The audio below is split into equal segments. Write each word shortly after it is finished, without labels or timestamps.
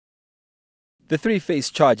The three face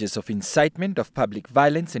charges of incitement of public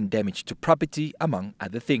violence and damage to property, among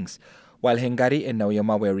other things. While Hengari and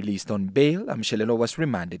Nauyoma were released on bail, Amushelelo was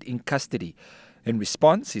remanded in custody. In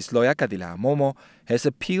response, his lawyer Kadila Amomo has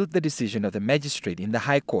appealed the decision of the magistrate in the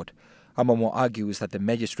High Court. Amomo argues that the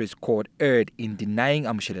magistrate's court erred in denying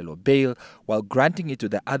Amushelelo bail while granting it to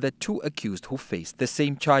the other two accused who faced the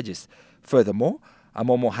same charges. Furthermore,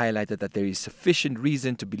 Amomo highlighted that there is sufficient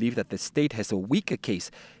reason to believe that the state has a weaker case,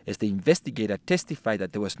 as the investigator testified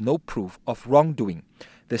that there was no proof of wrongdoing.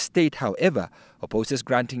 The state, however, opposes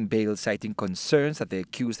granting bail, citing concerns that the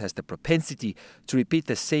accused has the propensity to repeat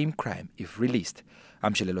the same crime if released.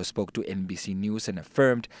 Amushelelo spoke to NBC News and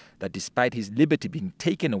affirmed that despite his liberty being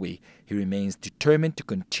taken away, he remains determined to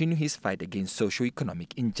continue his fight against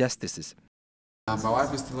socio-economic injustices. My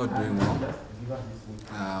wife is still not doing well.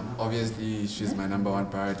 Obviously, she's my number one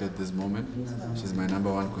priority at this moment. She's my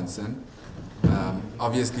number one concern.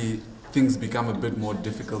 Obviously, things become a bit more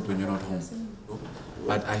difficult when you're not home.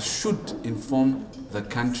 But I should inform the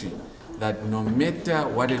country that no matter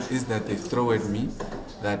what it is that they throw at me,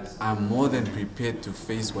 that I'm more than prepared to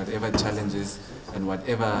face whatever challenges and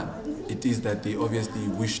whatever it is that they obviously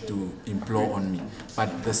wish to implore on me.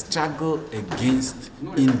 But the struggle against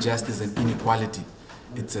injustice and inequality,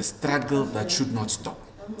 it's a struggle that should not stop.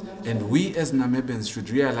 And we as Namibians should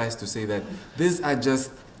realize to say that these are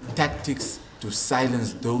just tactics to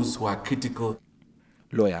silence those who are critical.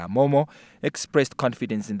 Lawyer Amomo expressed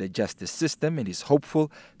confidence in the justice system and is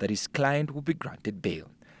hopeful that his client will be granted bail.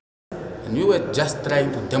 And we were just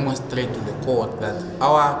trying to demonstrate to the court that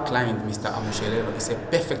our client, Mr. Amushelelo, is a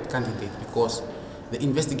perfect candidate because the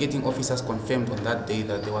investigating officers confirmed on that day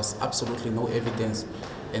that there was absolutely no evidence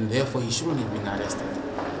and therefore he shouldn't have been arrested.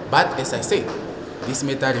 But as I said, this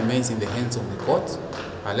matter remains in the hands of the court.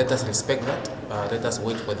 Let us respect that. Let us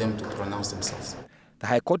wait for them to pronounce themselves. The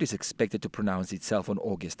High Court is expected to pronounce itself on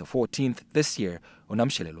August the 14th this year on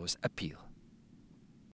Amushelelo's appeal.